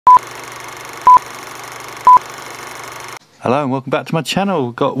Hello and welcome back to my channel.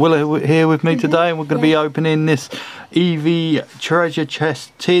 We've got Willa here with me today, and we're going to be opening this Eevee treasure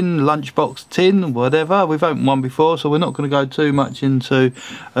chest tin, lunchbox tin, whatever. We've opened one before, so we're not going to go too much into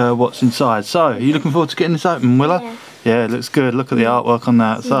what's inside. So, are you looking forward to getting this open, Willa? Yeah. Yeah, it looks good. Look at the artwork on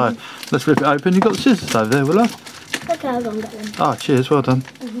that. So, let's rip it open. You've got the scissors over there, Willa. Okay, I'll go and get them. Oh, cheers, well done.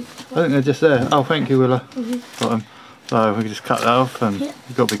 I think they're just there. Oh, thank you, Willa. Got them. So we can just cut that off, and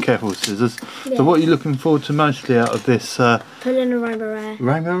you've got to be careful with scissors. Yeah. So what are you looking forward to mostly out of this? Put in a rainbow rare.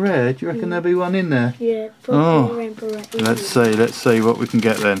 Rainbow rare? Do you reckon there'll be one in there? Yeah, put in a rainbow rare. Let's see what we can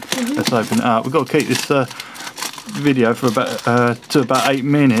get then. Let's open it up. We've got to keep this video for about 8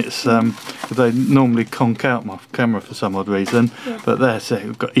 minutes, because they normally conk out my camera for some odd reason. Yeah. But there's it.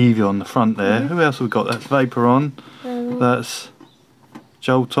 We've got Eevee on the front there. Who else have we got? That's Vaporon. That's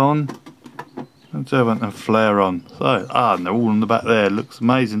Jolton. And Flare on. So, and they're all on the back there. Looks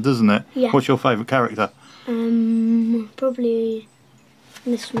amazing, doesn't it? Yeah. What's your favourite character? Probably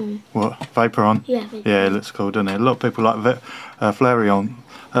this one. What? Vaporon? Yeah. Vaporon. Yeah, it looks cool, doesn't it? A lot of people like Flareon.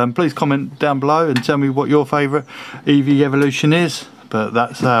 Please comment down below and tell me what your favourite Eevee evolution is. But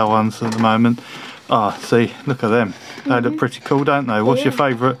that's our ones at the moment. Ah, see, look at them. They look pretty cool, don't they? What's your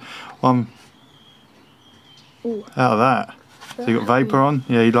favourite one out of that? So you got Vaporon,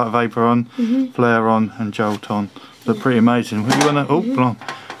 yeah, you like Vaporon, Flareon and Jolton. They're pretty amazing. What do you want to? Oh, belong.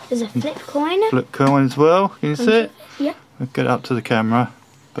 There's a flip coin. Flip coin as well. Can you see it? Yeah. I'll get it up to the camera,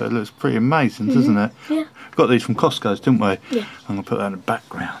 but it looks pretty amazing, doesn't it? Yeah. We got these from Costco's, didn't we? Yeah. I'm gonna put that in the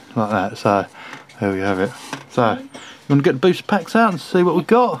background like that. So there we have it. So you want to get the booster packs out and see what we've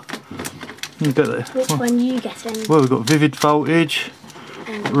got? You got it. Which one you getting? Well, we've got Vivid Voltage,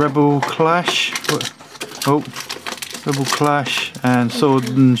 Rebel Clash. Oh. Rebel Clash and Sword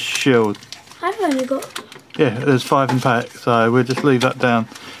and Shield. I've only got... Yeah, there's 5 in pack, so we'll just leave that down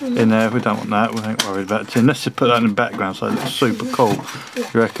in there. We don't want that, we ain't worried about it. Let's just put that in the background so it looks super cool,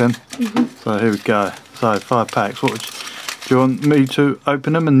 you reckon? So here we go. So 5 packs. What do you want me to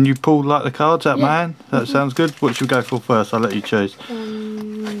open them and you pull like the cards out my hand? That sounds good. What should we go for first? I'll let you choose.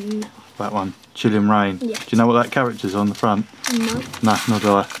 That one, Chilling Rain. Yeah. Do you know what that character's on the front? No. No, nor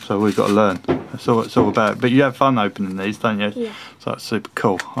do I. So we've got to learn. That's all it's all about. But you have fun opening these, don't you? Yeah. So it's super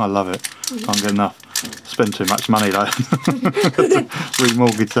cool. I love it. Can't get enough. Spend too much money though.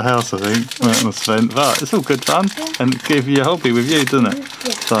 Remortgage the house, I think. Right, I spent. But it's all good fun, and it gives you a hobby with you, doesn't it?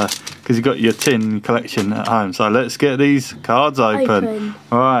 Yeah. So, because you've got your tin collection at home. So let's get these cards open.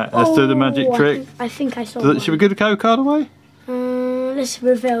 All right, let's do the magic trick. I think I saw one. Should we give the code card away? Let's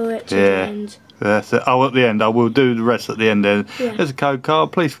reveal it to the end. That's it. Oh, at the end. I will do the rest at the end then. Yeah. There's a code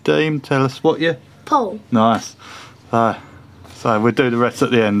card. Please redeem. Tell us what you... Poll. Nice. So we'll do the rest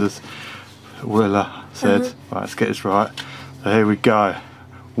at the end, as Willa said. Right, let's get this right. So here we go.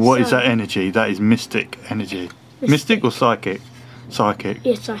 What is that energy? That is mystic energy. Mystic or psychic? Psychic.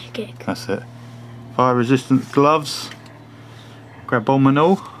 Yeah, psychic. That's it. Fire resistant gloves.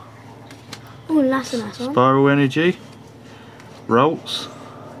 Grabominal. Oh, that's a nice one. Spiral energy. Rolts.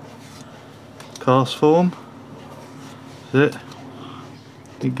 Cast form. That's it.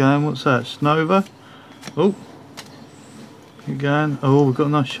 Keep going. What's that? Snova. Oh. Keep going. Oh, we've got a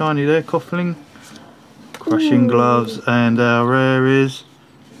nice shiny there. Coughlin. Crushing gloves. And our rare is...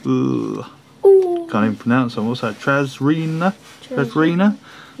 Can't even pronounce them. What's that? Trasrina. Trasrina.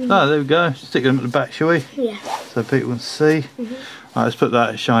 Oh, there we go. Stick them at the back, shall we? Yeah. So people can see. Right, let's put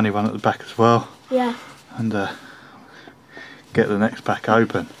that shiny one at the back as well. Yeah. And get the next pack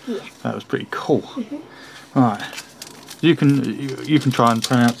open. Yeah. That was pretty cool. Right, you can try and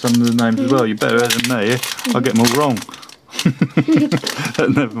pronounce some of the names as well. You're better than me. I'll get them all wrong.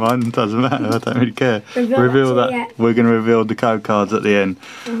 Never mind, it doesn't matter. I don't really care. Reveal that. We're going to reveal the code cards at the end.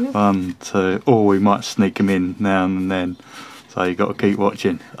 1, 2. Or we might sneak them in now and then. So you got to keep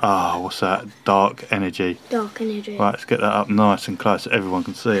watching. Ah, what's that? Dark energy. Dark energy. Right, let's get that up nice and close so everyone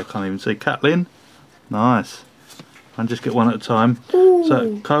can see. I can't even see. Catlin. Nice. And just get one at a time.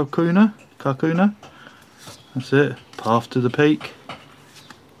 So Kakuna. That's it. Path to the Peak.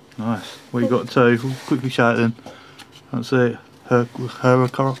 Nice. What you got to? We'll quickly show it then. That's it.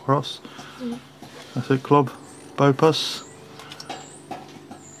 Heracross. That's it. Clob. Bopus.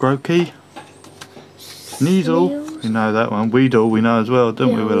 Groki. Sneasel. We know that one. Weedle we know as well,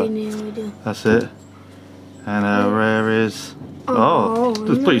 don't we, Willa? We do. That's it. And our rare is... Oh,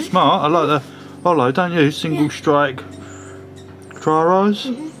 that's pretty smart. I like the holo, don't you? Single strike Triros.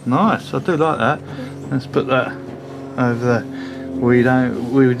 Nice, I do like that. Let's put that over there. We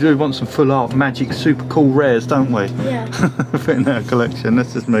do want some full art magic super cool rares, don't we? Yeah. Fit in our collection.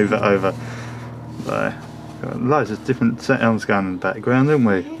 Let's just move that over. So Got loads of different sounds going in the background, didn't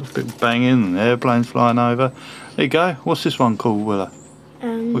we? A bit banging and airplanes flying over. There you go. What's this one called, Willa?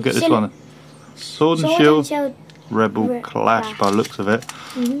 We'll get this one. Sword and Shield Rebel Clash by the looks of it.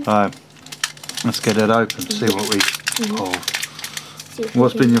 Let's get it open, see what we pull.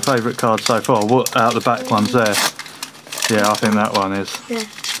 What's been your favourite card so far? What out the back ones there? Yeah, I think that one is. Yeah.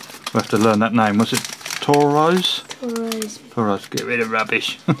 We have to learn that name. Was it Tauros? Tauros. Tauros, get rid of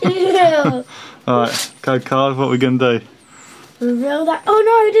rubbish. Yeah. Alright, code card, what are we going to do? Reveal that. Oh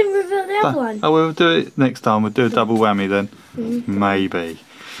no, we didn't reveal the other one. Oh, we'll do it next time. We'll do a double whammy then. Maybe.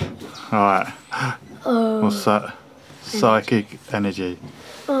 Alright. Oh. What's that? Psychic energy.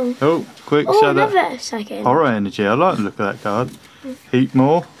 Oh, quick, show that. Another psychic energy. Horror energy. I like the look of that card. Heat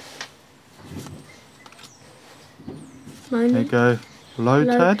more. There you go. Low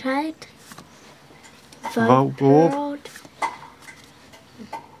tide. Volt orb.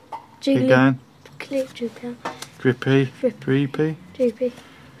 Keep going. Drippy.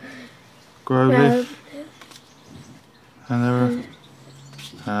 Growly. And there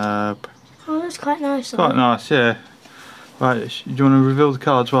are oh, that's quite nice. Quite nice, yeah. Right, do you want to reveal the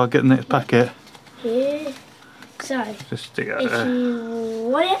cards while I get the next packet? Yeah. So, just stick it if there. you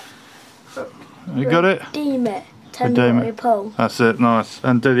want it, you got it? redeem it. Tell me what you pull. That's it, nice.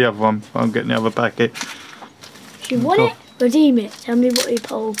 And do the other one. I'm getting the other packet. If you want it, redeem it. Tell me what you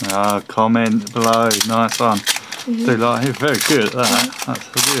pull. Ah, comment below. Nice one. Do like it. Very good at that. That's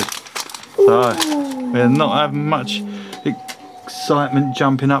good. So, we're not having much excitement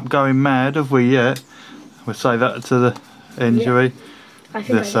jumping up, going mad, have we yet? We'll say that to the injury. Yeah.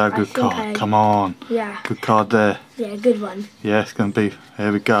 That's a good card. Come on. Yeah. Good card there. Yeah, good one. Yeah, it's going to be.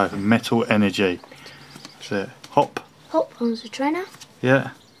 Here we go. Metal energy. That's it. Hop. Hop on the trainer.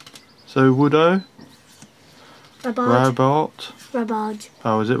 Yeah. So Woodo. Rabot.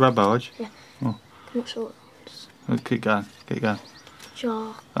 Oh, is it Rabaj? Yeah. Oh. I'm not sure. Oh, keep going. Keep going.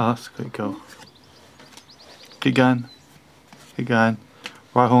 Jar. Oh, that's pretty cool. Keep going. Keep going.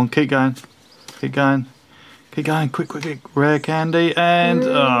 Right horn. Keep going. Keep going. Keep going. Quick, quick, quick. Rare candy and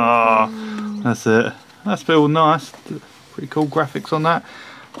that's it. That's all nice. Pretty cool graphics on that.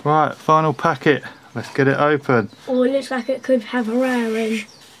 Right, final packet. Let's get it open. Oh, it looks like it could have a rare in.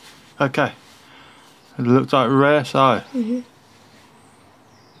 Okay. It looks like rare, so.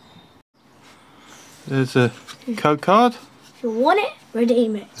 There's a code card. If you want it,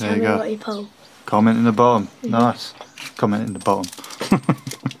 redeem it. There Tell you me go. what you pull. Comment in the bottom. Nice. Comment in the bottom.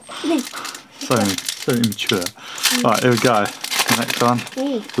 so immature. Right, here we go. Next one.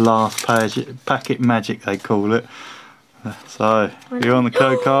 Last packet magic, they call it. So, you're on the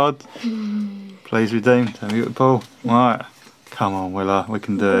code card. Please redeem. Tell me what to pull. Right. Come on, Willa. We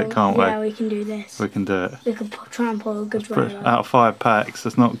can do it, can't we? Yeah, we can do this. We can do it. We can try and pull a good one. Out of 5 packs,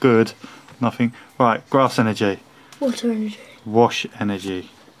 that's not good. Nothing. Right, grass energy. Water energy. Wash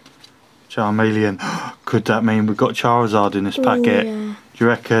energy. Charmeleon. Could that mean we've got Charizard in this packet? Yeah. Do you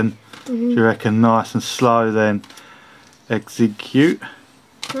reckon? Do you reckon? Nice and slow then. Execute.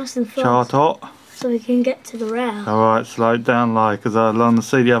 Nice and fast. Chartot. So we can get to the rare. Alright, slow it down low because I want to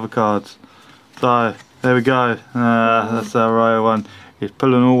see the other cards. So, there we go. That's our rare one. He's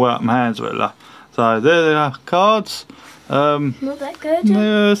pulling all out my hands, Willa. So, there they are, cards. Not that good?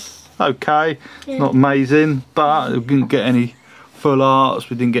 Yes, okay. Yeah. Not amazing, but we didn't get any full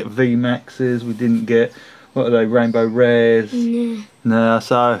arts. We didn't get VMAXs. We didn't get, what are they, rainbow rares. Yeah. No,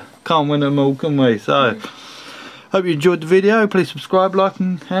 so can't win them all, can we? So, hope you enjoyed the video. Please subscribe, like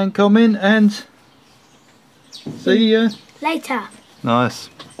and comment, and see you later. Nice.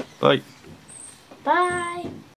 Bye. Bye.